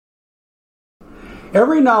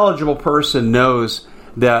Every knowledgeable person knows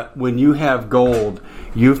that when you have gold,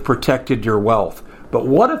 you've protected your wealth. But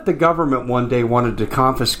what if the government one day wanted to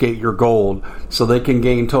confiscate your gold so they can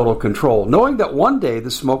gain total control, knowing that one day the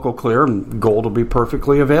smoke will clear and gold will be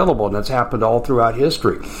perfectly available, and that's happened all throughout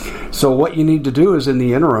history. So what you need to do is, in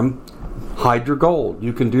the interim, hide your gold.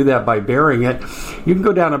 You can do that by burying it. You can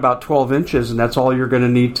go down about 12 inches, and that's all you're going to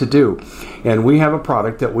need to do. And we have a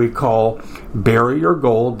product that we call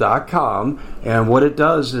buryyourgold.com, and what it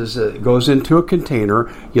does is it goes into a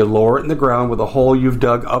container. You lower it in the ground with a hole you've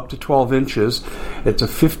dug up to 12 inches. It's a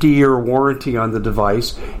 50-year warranty on the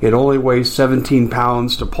device. It only weighs 17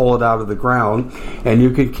 pounds to pull it out of the ground, and you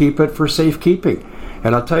can keep it for safekeeping.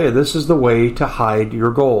 And I'll tell you, this is the way to hide your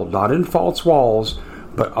gold, not in false walls,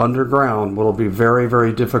 but underground. Will be very,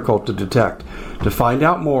 very difficult to detect. To find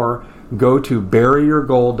out more, go to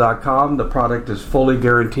buryyourgold.com. The product is fully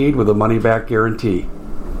guaranteed with a money-back guarantee.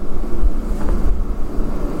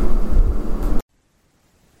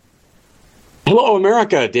 Hello,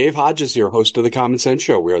 America. Dave Hodges here, host of The Common Sense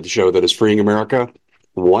Show. We are the show that is freeing America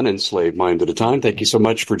one enslaved mind at a time. Thank you so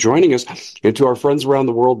much for joining us. And to our friends around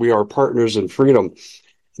the world, we are partners in freedom.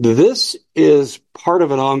 This is part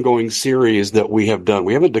of an ongoing series that we have done.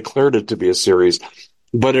 We haven't declared it to be a series,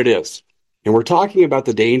 but it is. And we're talking about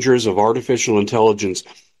the dangers of artificial intelligence.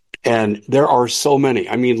 And there are so many,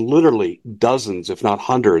 I mean, literally dozens, if not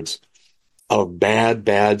hundreds, of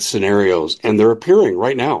bad scenarios. And they're appearing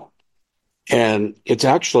right now. And it's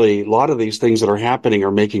actually, a lot of these things that are happening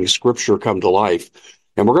are making Scripture come to life.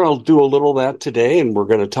 And we're going to do a little of that today. And we're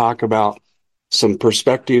going to talk about some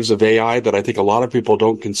perspectives of AI that I think a lot of people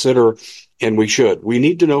don't consider, and we should. We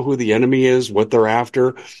need to know who the enemy is, what they're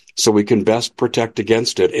after, so we can best protect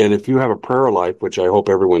against it. And if you have a prayer life, which I hope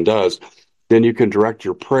everyone does, then you can direct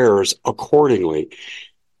your prayers accordingly.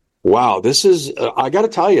 Wow, this is, I got to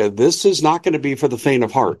tell you, this is not going to be for the faint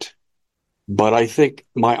of heart. But I think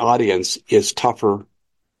my audience is tougher,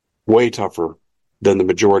 way tougher than the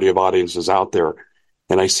majority of audiences out there.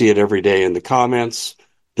 And I see it every day in the comments.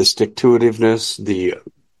 The stick-to-itiveness, the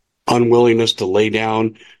unwillingness to lay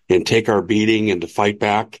down and take our beating and to fight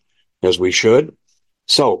back as we should.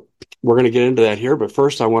 So we're going to get into that here, but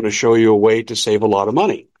first I want to show you a way to save a lot of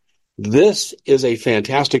money. This is a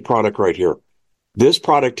fantastic product right here. This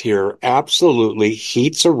product here absolutely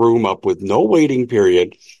heats a room up with no waiting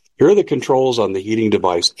period. Here are the controls on the heating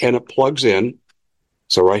device, and it plugs in.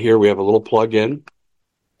 So right here we have a little plug-in,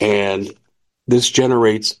 and this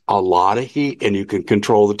generates a lot of heat, and you can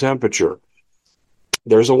control the temperature.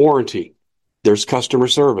 There's a warranty. There's customer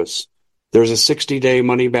service. There's a 60-day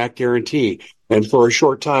money-back guarantee. And for a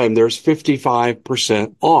short time, there's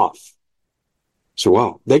 55% off. So,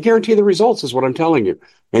 wow, they guarantee the results is what I'm telling you.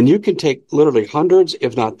 And you can take literally hundreds,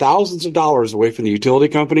 if not thousands of dollars away from the utility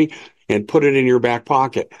company and put it in your back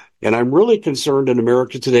pocket. And I'm really concerned in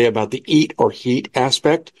America today about the eat or heat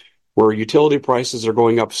aspect, where utility prices are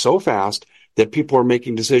going up so fast that people are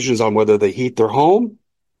making decisions on whether they heat their home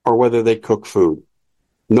or whether they cook food.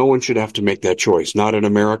 No one should have to make that choice, not in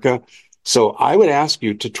America. So I would ask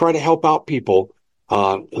you to try to help out people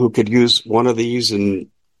who could use one of these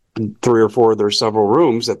in 3 or 4 of their several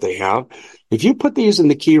rooms that they have. If you put these in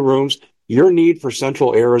the key rooms, your need for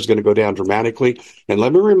central air is going to go down dramatically. And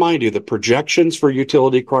let me remind you, the projections for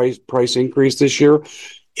utility price increase this year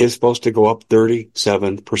is supposed to go up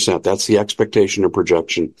 37%. That's the expectation and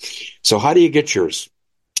projection. So how do you get yours?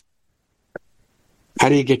 How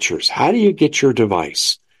do you get yours? How do you get your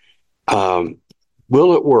device?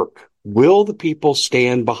 Will it work? Will the people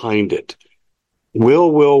stand behind it? Will.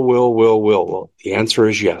 Well, the answer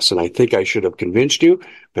is yes. And I think I should have convinced you,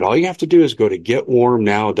 but all you have to do is go to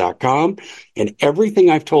getwarmnow.com, and everything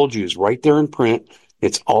I've told you is right there in print.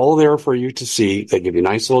 It's all there for you to see. They give you a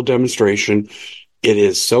nice little demonstration. It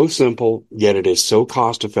is so simple, yet it is so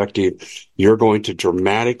cost effective. You're going to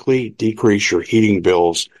dramatically decrease your heating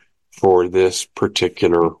bills for this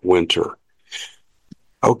particular winter.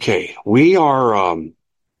 Okay, we are, I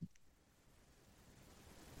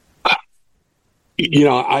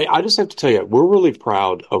just have to tell you, we're really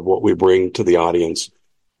proud of what we bring to the audience,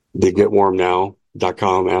 the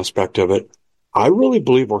getwarmnow.com aspect of it. I really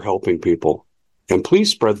believe we're helping people. And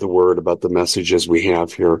please spread the word about the messages we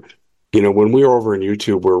have here. You know, when we were over in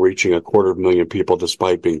YouTube, we're reaching 250,000 people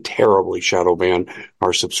despite being terribly shadow banned.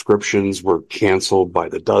 Our subscriptions were canceled by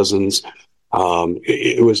the dozens.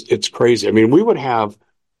 It's crazy. I mean, we would have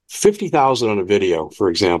 50,000 on a video, for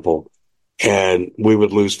example, and we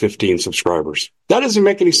would lose 15 subscribers. That doesn't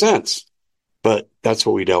make any sense, but that's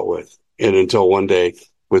what we dealt with. And until one day,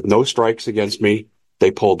 with no strikes against me,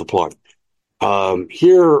 they pulled the plug.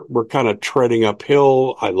 Here, we're kind of treading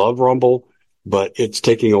uphill. I love Rumble. but it's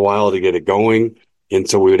taking a while to get it going. And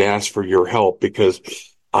so we would ask for your help, because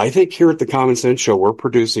I think here at the Common Sense Show, we're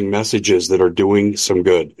producing messages that are doing some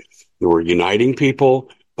good. We're uniting people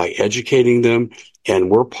by educating them, and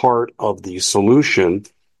we're part of the solution,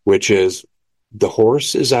 which is the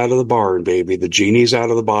horse is out of the barn, baby. The genie's out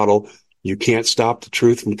of the bottle. You can't stop the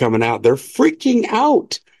truth from coming out. They're freaking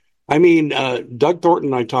out. I mean, Doug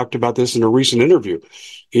Thornton and I talked about this in a recent interview.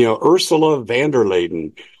 You know, Ursula von der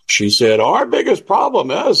Leyen, she said, our biggest problem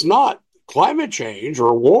is not climate change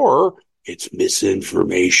or war. It's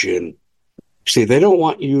misinformation. See, they don't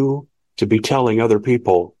want you to be telling other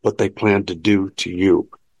people what they plan to do to you,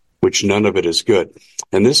 which none of it is good.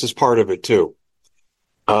 And this is part of it, too.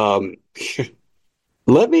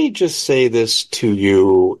 Let me just say this to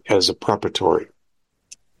you as a preparatory.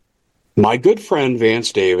 My good friend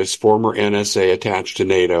Vance Davis, former NSA attached to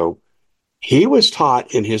NATO, he was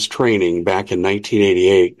taught in his training back in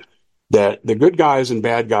 1988 that the good guys and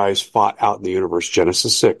bad guys fought out in the universe.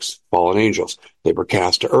 Genesis 6, fallen angels. They were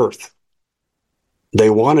cast to earth. They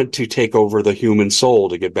wanted to take over the human soul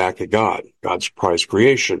to get back at God, God's prized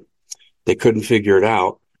creation. They couldn't figure it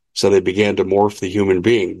out, so they began to morph the human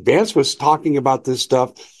being. Vance was talking about this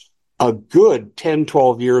stuff a good 10,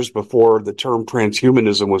 12 years before the term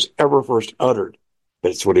transhumanism was ever first uttered.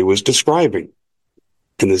 That's what he was describing.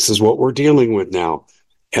 And this is what we're dealing with now.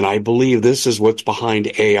 And I believe this is what's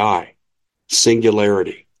behind AI,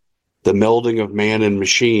 singularity, the melding of man and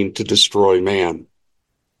machine to destroy man.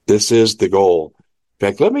 This is the goal. In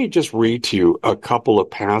fact, let me just read to you a couple of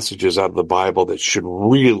passages out of the Bible that should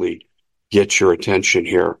really get your attention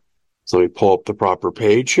here. So let me pull up the proper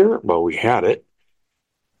page here. Well, we had it.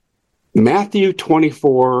 Matthew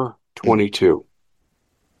 24:22.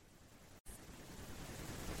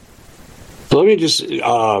 So let me just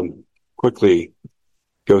quickly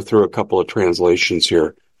go through a couple of translations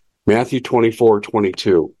here. Matthew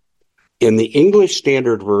 24:22. In the English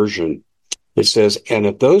Standard Version, it says, and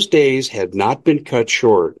if those days had not been cut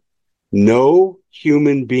short, no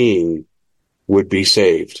human being would be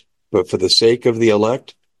saved. But for the sake of the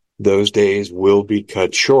elect, those days will be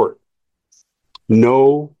cut short.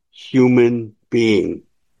 No human being.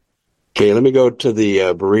 Okay, let me go to the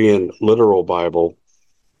Berean Literal Bible.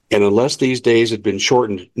 And unless these days had been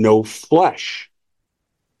shortened, no flesh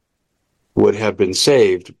would have been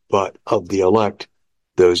saved, but of the elect,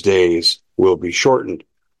 those days will be shortened.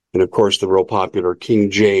 And of course, the real popular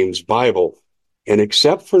King James Bible. And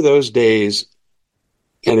except those days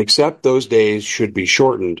should be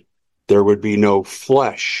shortened, there would be no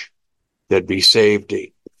flesh that'd be saved.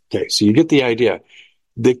 Okay, so you get the idea.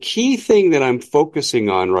 The key thing that I'm focusing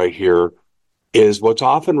on right here is what's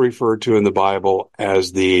often referred to in the Bible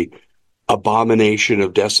as the Abomination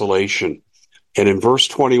of Desolation. And in verse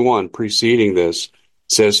 21, preceding this,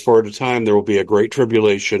 says, for at a time there will be a great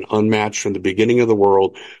tribulation unmatched from the beginning of the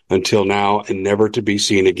world until now and never to be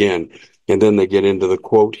seen again. And then they get into the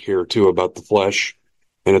quote here, too, about the flesh.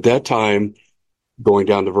 And at that time, going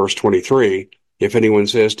down to verse 23, if anyone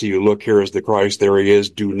says to you, look, here is the Christ, there he is,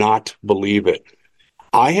 do not believe it.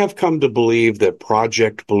 I have come to believe that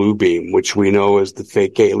Project Bluebeam, which we know as the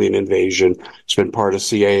fake alien invasion, has been part of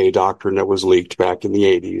CIA doctrine that was leaked back in the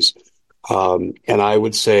 80s. And I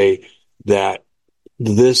would say that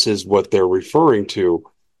this is what they're referring to,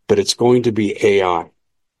 but it's going to be AI.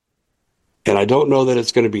 And I don't know that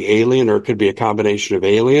it's going to be alien, or it could be a combination of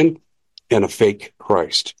alien and a fake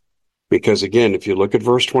Christ. Because again, if you look at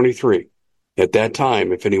verse 23, at that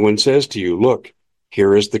time, if anyone says to you, look,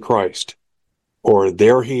 here is the Christ, or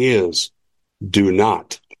there he is, do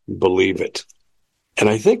not believe it. And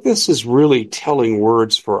I think this is really telling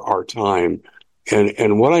words for our time.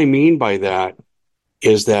 And what I mean by that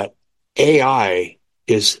is that AI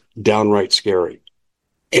is downright scary.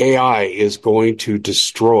 AI is going to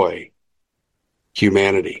destroy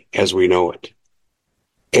humanity as we know it.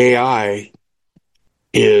 AI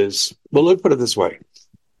is, well, let's put it this way.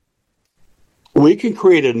 We can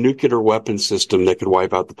create a nuclear weapon system that could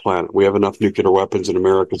wipe out the planet. We have enough nuclear weapons in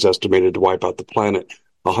America, it's estimated to wipe out the planet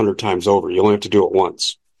 100 times over. You only have to do it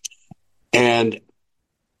once.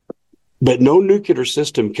 But no nuclear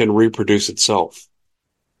system can reproduce itself.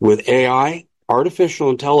 With AI,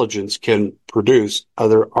 artificial intelligence can produce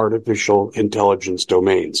other artificial intelligence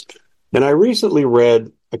domains. And I recently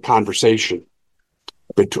read a conversation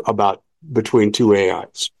between two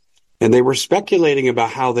AIs. And they were speculating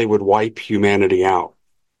about how they would wipe humanity out.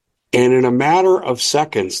 And in a matter of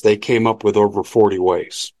seconds, they came up with over 40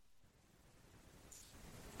 ways.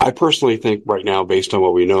 I personally think right now, based on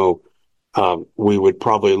what we know, we would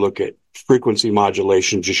probably look at frequency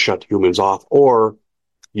modulation, just shut humans off, or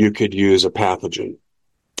you could use a pathogen.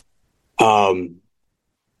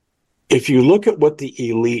 If you look at what the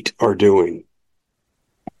elite are doing,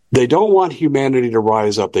 they don't want humanity to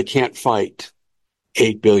rise up. They can't fight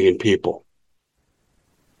 8 billion people.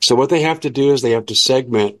 So what they have to do is they have to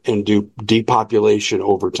segment and do depopulation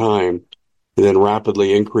over time, and then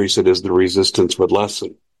rapidly increase it as the resistance would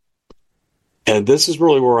lessen. And this is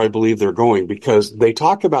really where I believe they're going, because they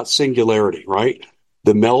talk about singularity, right?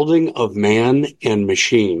 The melding of man and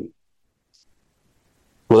machine.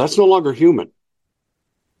 Well, that's no longer human.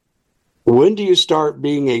 When do you start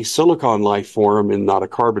being a silicon life form and not a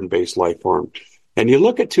carbon-based life form? And you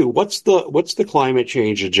look at, too, what's the climate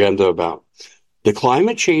change agenda about? The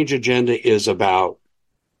climate change agenda is about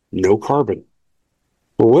no carbon.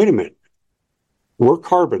 Well, wait a minute. We're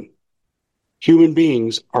carbon. Human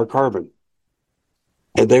beings are carbon.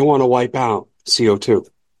 And they want to wipe out CO2.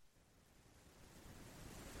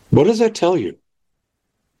 What does that tell you?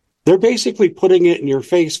 They're basically putting it in your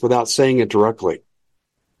face without saying it directly.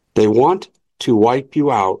 They want to wipe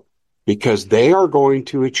you out because they are going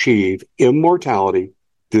to achieve immortality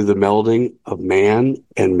through the melding of man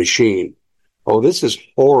and machine. Oh, this is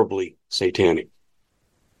horribly satanic.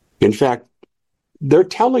 In fact, they're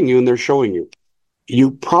telling you and they're showing you.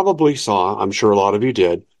 You probably saw, I'm sure a lot of you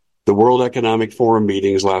did, the World Economic Forum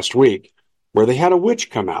meetings last week, where they had a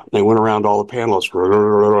witch come out. They went around all the panelists,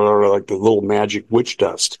 like the little magic witch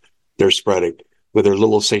dust they're spreading with their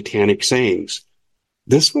little satanic sayings.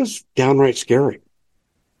 This was downright scary.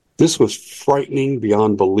 This was frightening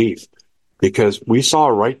beyond belief, because we saw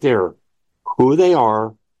right there who they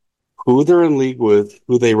are, who they're in league with,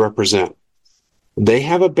 who they represent. They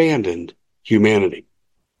have abandoned humanity.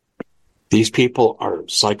 These people are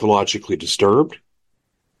psychologically disturbed.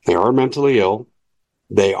 They are mentally ill.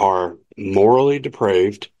 They are morally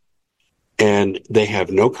depraved. And they have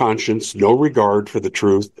no conscience, no regard for the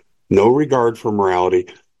truth, no regard for morality.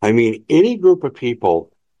 I mean, any group of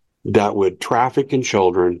people that would traffic in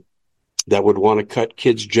children, that would want to cut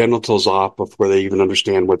kids' genitals off before they even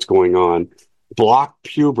understand what's going on, block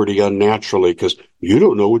puberty unnaturally because you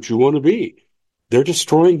don't know what you want to be. They're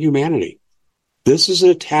destroying humanity. This is an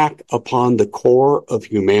attack upon the core of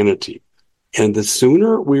humanity. And the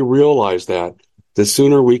sooner we realize that, the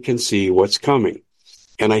sooner we can see what's coming.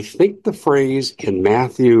 And I think the phrase in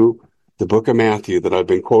Matthew, the book of Matthew that I've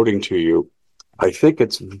been quoting to you, I think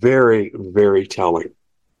it's very, very telling.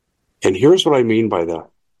 And here's what I mean by that.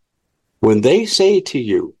 When they say to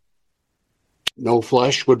you, no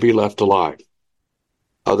flesh would be left alive.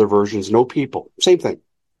 Other versions, no people. Same thing.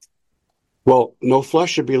 Well, no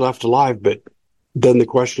flesh should be left alive, but then the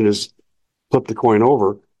question is, flip the coin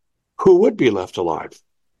over, who would be left alive?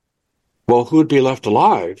 Well, who would be left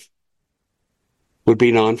alive would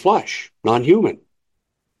be non-flesh, non-human.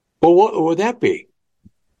 Well, what would that be?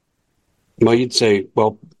 Well, you'd say,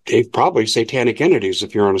 well, Dave, probably satanic entities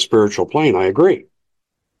if you're on a spiritual plane. I agree.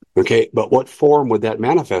 Okay, but what form would that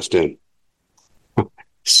manifest in?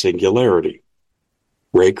 Singularity.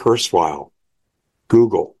 Ray Kurzweil.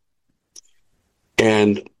 Google.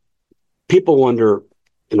 And people wonder,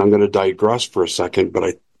 and I'm going to digress for a second, but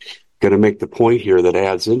I'm going to make the point here that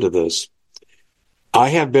adds into this. I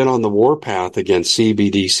have been on the warpath against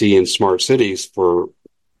CBDC and smart cities for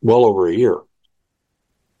well over a year.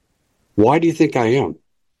 Why do you think I am?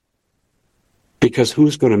 Because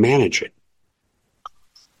who's going to manage it?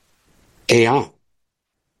 AI.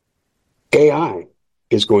 AI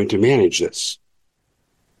is going to manage this.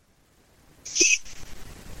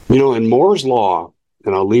 You know, in Moore's Law,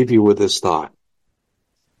 and I'll leave you with this thought.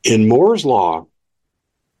 In Moore's Law,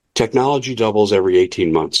 technology doubles every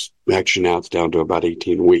 18 months. Actually, now it's down to about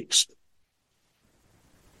 18 weeks.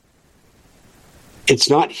 It's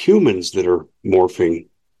not humans that are morphing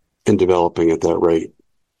and developing at that rate.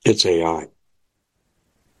 It's AI.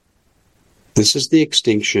 This is the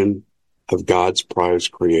extinction of God's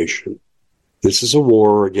prized creation. This is a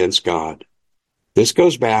war against God. This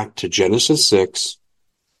goes back to Genesis 6,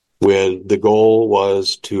 when the goal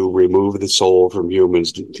was to remove the soul from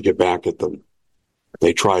humans to get back at them.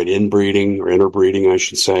 They tried inbreeding, or interbreeding, I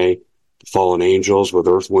should say, fallen angels with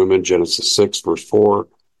earth women, Genesis 6, verse 4.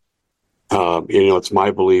 It's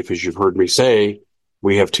my belief, as you've heard me say,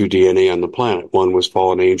 we have two DNA on the planet. One was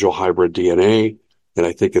fallen angel hybrid DNA, and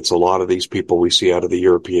I think it's a lot of these people we see out of the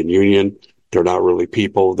European Union. They're not really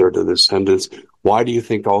people, they're the descendants. Why do you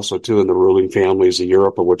think also, too, in the ruling families of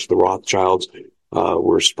Europe, of which the Rothschilds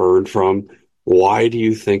were spurned from, why do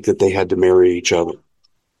you think that they had to marry each other?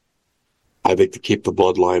 I think to keep the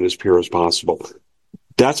bloodline as pure as possible.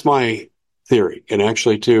 That's my theory. And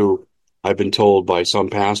actually, too, I've been told by some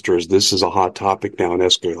pastors this is a hot topic now in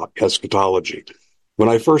eschatology. When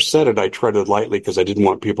I first said it, I treaded lightly because I didn't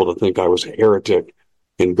want people to think I was a heretic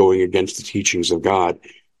and going against the teachings of God.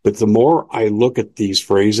 But the more I look at these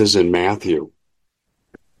phrases in Matthew,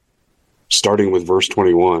 starting with verse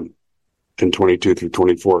 21 and 22 through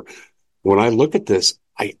 24, when I look at this,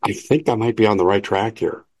 I think I might be on the right track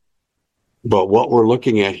here. But what we're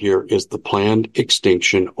looking at here is the planned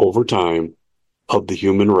extinction over time of the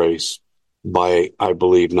human race by, I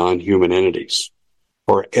believe, non-human entities,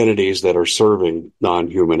 or entities that are serving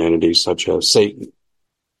non-human entities such as Satan.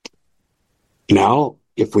 Now,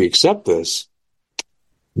 if we accept this,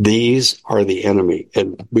 these are the enemy,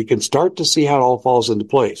 and we can start to see how it all falls into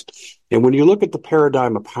place. And when you look at the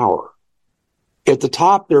paradigm of power, at the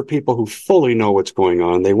top, there are people who fully know what's going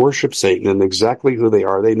on. They worship Satan and exactly who they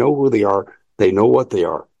are. They know who they are. They know what they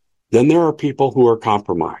are. Then there are people who are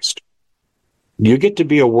compromised. You get to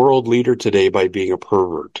be a world leader today by being a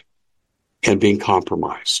pervert and being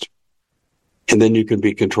compromised. And then you can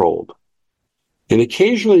be controlled. And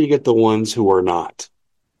occasionally you get the ones who are not.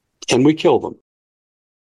 And we kill them.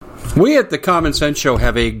 We at the Common Sense Show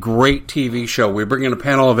have a great TV show. We bring in a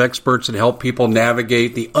panel of experts and help people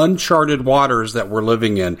navigate the uncharted waters that we're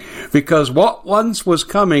living in. Because what once was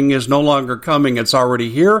coming is no longer coming. It's already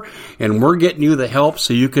here, and we're getting you the help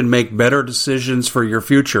so you can make better decisions for your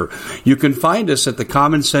future. You can find us at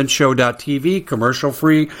thecommonsenseshow.tv,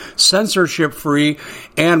 commercial-free, censorship-free,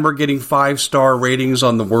 and we're getting 5-star ratings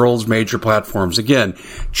on the world's major platforms. Again,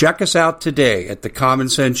 check us out today at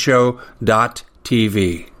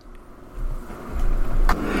thecommonsenseshow.tv.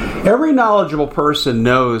 Every knowledgeable person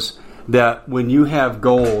knows that when you have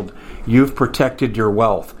gold, you've protected your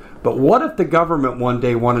wealth. But what if the government one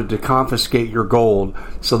day wanted to confiscate your gold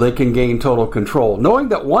so they can gain total control, knowing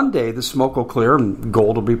that one day the smoke will clear and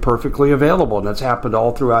gold will be perfectly available, and that's happened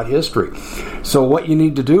all throughout history. So what you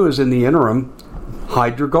need to do is, in the interim,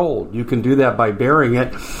 hide your gold. You can do that by burying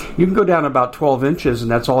it. You can go down about 12 inches, and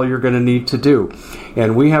that's all you're going to need to do.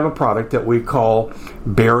 And we have a product that we call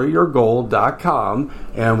buryyourgold.com,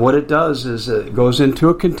 and what it does is it goes into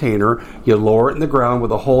a container. You lower it in the ground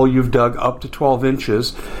with a hole you've dug up to 12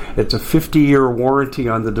 inches. It's a 50-year warranty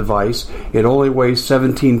on the device. It only weighs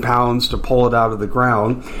 17 pounds to pull it out of the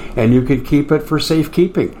ground, and you can keep it for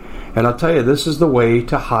safekeeping. And I'll tell you, this is the way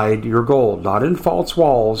to hide your gold, not in false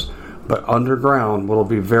walls, but underground. Will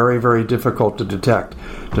be very, very difficult to detect.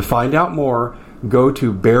 To find out more, go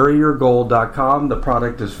to buryyourgold.com. The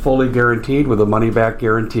product is fully guaranteed with a money-back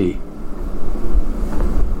guarantee.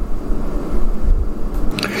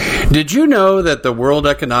 Did you know that the World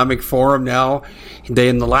Economic Forum now,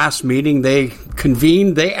 in the last meeting they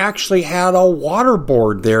convened, they actually had a water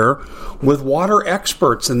board there with water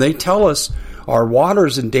experts, and they tell us our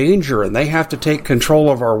water's in danger and they have to take control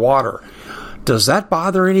of our water. Does that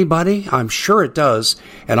bother anybody? I'm sure it does.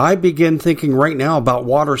 And I begin thinking right now about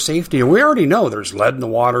water safety. And we already know there's lead in the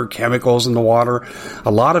water, chemicals in the water.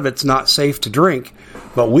 A lot of it's not safe to drink.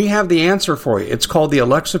 But we have the answer for you. It's called the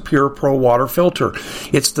Alexa Pure Pro Water Filter.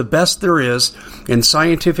 It's the best there is, and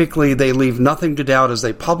scientifically they leave nothing to doubt as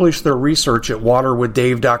they publish their research at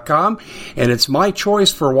waterwithdave.com, and it's my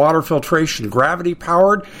choice for water filtration. Gravity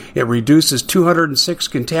powered, it reduces 206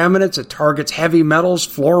 contaminants, it targets heavy metals,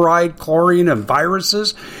 fluoride, chlorine, and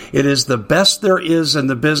viruses. It is the best there is in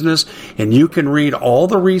the business, and you can read all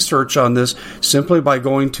the research on this simply by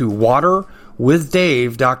going to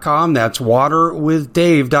waterwithdave.com. That's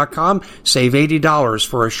waterwithdave.com. Save $80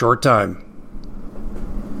 for a short time.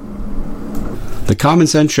 The Common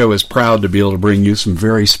Sense Show is proud to be able to bring you some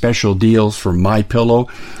very special deals from MyPillow.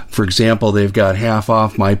 For example, they've got half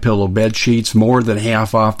off MyPillow bed sheets, more than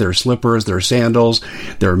half off their slippers, their sandals,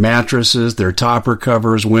 their mattresses, their topper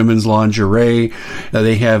covers, women's lingerie.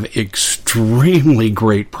 They have extremely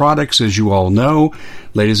great products, as you all know.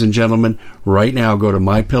 Ladies and gentlemen, right now go to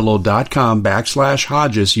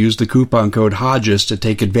mypillow.com/Hodges. Use the coupon code Hodges to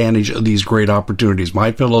take advantage of these great opportunities.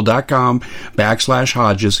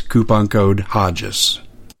 mypillow.com/Hodges, coupon code Hodges.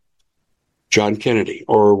 John Kennedy,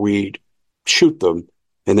 or we shoot them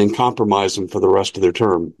and then compromise them for the rest of their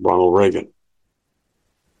term, Ronald Reagan.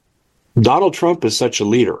 Donald Trump is such a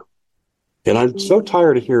leader. And I'm so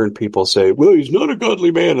tired of hearing people say, well, he's not a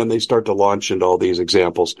godly man, and they start to launch into all these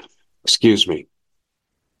examples. Excuse me.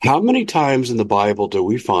 How many times in the Bible do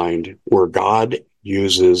we find where God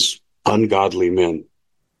uses ungodly men?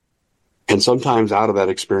 And sometimes out of that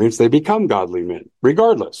experience, they become godly men,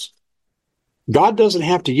 regardless. God doesn't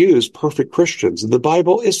have to use perfect Christians. The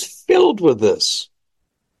Bible is filled with this.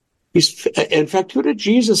 In fact, who did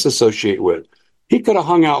Jesus associate with? He could have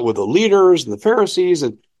hung out with the leaders and the Pharisees,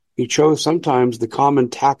 and he chose sometimes the common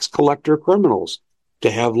tax collector criminals to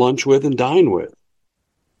have lunch with and dine with.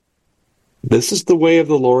 This is the way of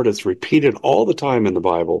the Lord. It's repeated all the time in the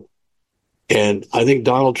Bible. And I think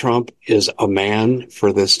Donald Trump is a man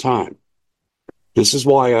for this time. This is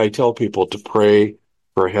why I tell people to pray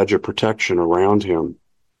for a hedge of protection around him,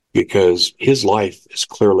 because his life is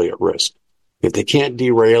clearly at risk. If they can't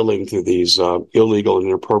derail him through these illegal and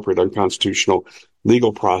inappropriate, unconstitutional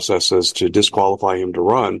legal processes to disqualify him to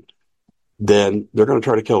run, then they're going to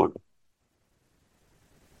try to kill him.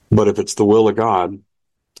 But if it's the will of God,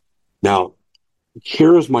 now,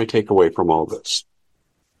 here's my takeaway from all this.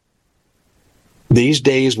 These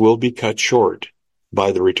days will be cut short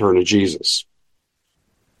by the return of Jesus.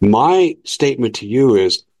 My statement to you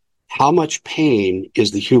is, how much pain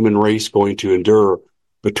is the human race going to endure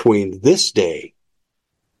between this day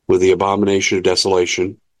with the abomination of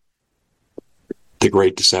desolation, the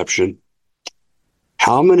great deception?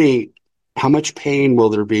 How much pain will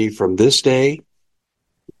there be from this day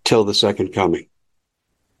till the second coming?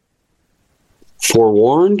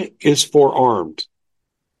 Forewarned is forearmed.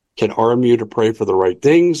 Can arm you to pray for the right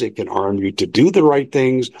things. It can arm you to do the right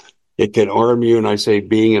things. It can arm you, and I say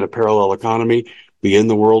being in a parallel economy, be in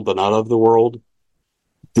the world but not of the world.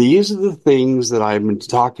 These are the things that I've been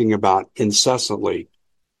talking about incessantly,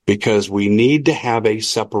 because we need to have a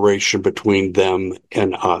separation between them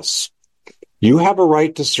and us. You have a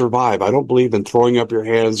right to survive. I don't believe in throwing up your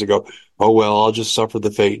hands and go, oh, well, I'll just suffer the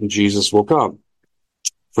fate and Jesus will come.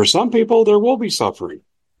 For some people, there will be suffering.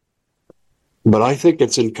 But I think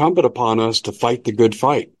it's incumbent upon us to fight the good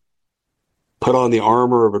fight, put on the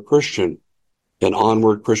armor of a Christian and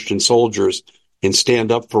onward Christian soldiers, and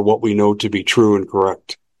stand up for what we know to be true and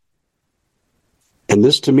correct. And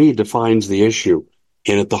this, to me, defines the issue.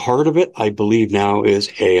 And at the heart of it, I believe now, is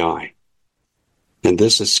AI. And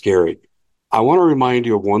this is scary. I want to remind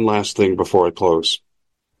you of one last thing before I close.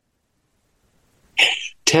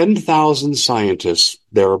 10,000 scientists,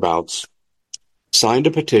 thereabouts, signed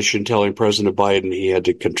a petition telling President Biden he had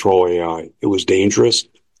to control AI. It was dangerous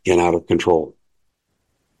and out of control.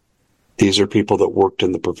 These are people that worked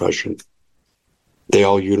in the profession. They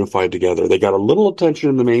all unified together. They got a little attention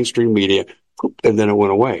in the mainstream media, and then it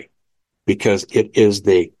went away, because it is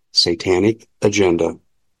the satanic agenda,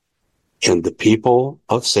 and the people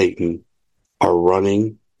of Satan are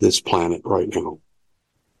running this planet right now.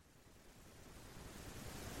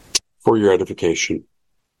 For your edification,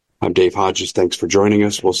 I'm Dave Hodges. Thanks for joining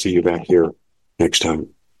us. We'll see you back here next time.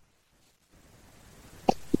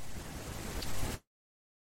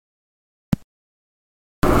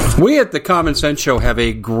 We at the Common Sense Show have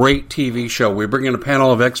a great TV show. We bring in a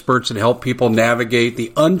panel of experts and help people navigate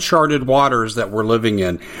the uncharted waters that we're living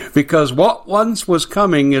in. Because what once was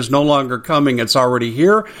coming is no longer coming. It's already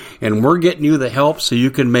here, and we're getting you the help so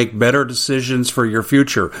you can make better decisions for your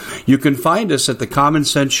future. You can find us at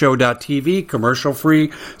thecommonsenseshow.tv,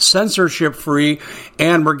 commercial-free, censorship-free,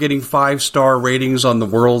 and we're getting 5-star ratings on the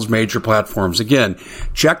world's major platforms. Again,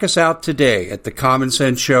 check us out today at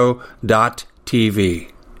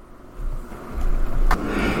thecommonsenseshow.tv.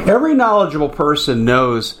 Every knowledgeable person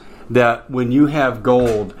knows that when you have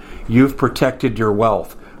gold, you've protected your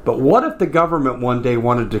wealth. But what if the government one day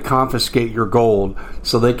wanted to confiscate your gold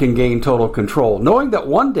so they can gain total control, knowing that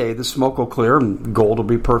one day the smoke will clear and gold will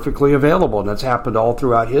be perfectly available, and that's happened all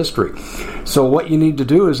throughout history. So what you need to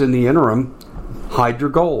do is, in the interim, hide your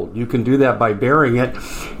gold. You can do that by burying it.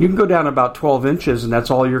 You can go down about 12 inches, and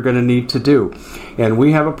that's all you're going to need to do. And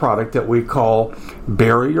we have a product that we call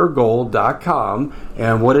buryyourgold.com,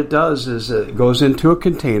 and what it does is it goes into a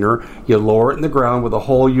container. You lower it in the ground with a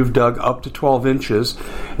hole you've dug up to 12 inches.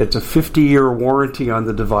 It's a 50-year warranty on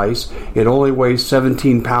the device. It only weighs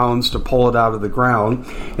 17 pounds to pull it out of the ground,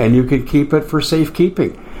 and you can keep it for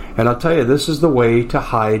safekeeping. And I'll tell you, this is the way to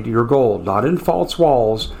hide your gold, not in false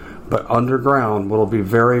walls, but underground, will be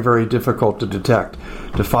very, very difficult to detect.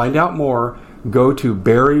 To find out more, go to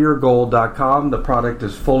buryyourgold.com. The product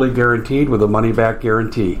is fully guaranteed with a money-back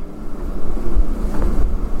guarantee.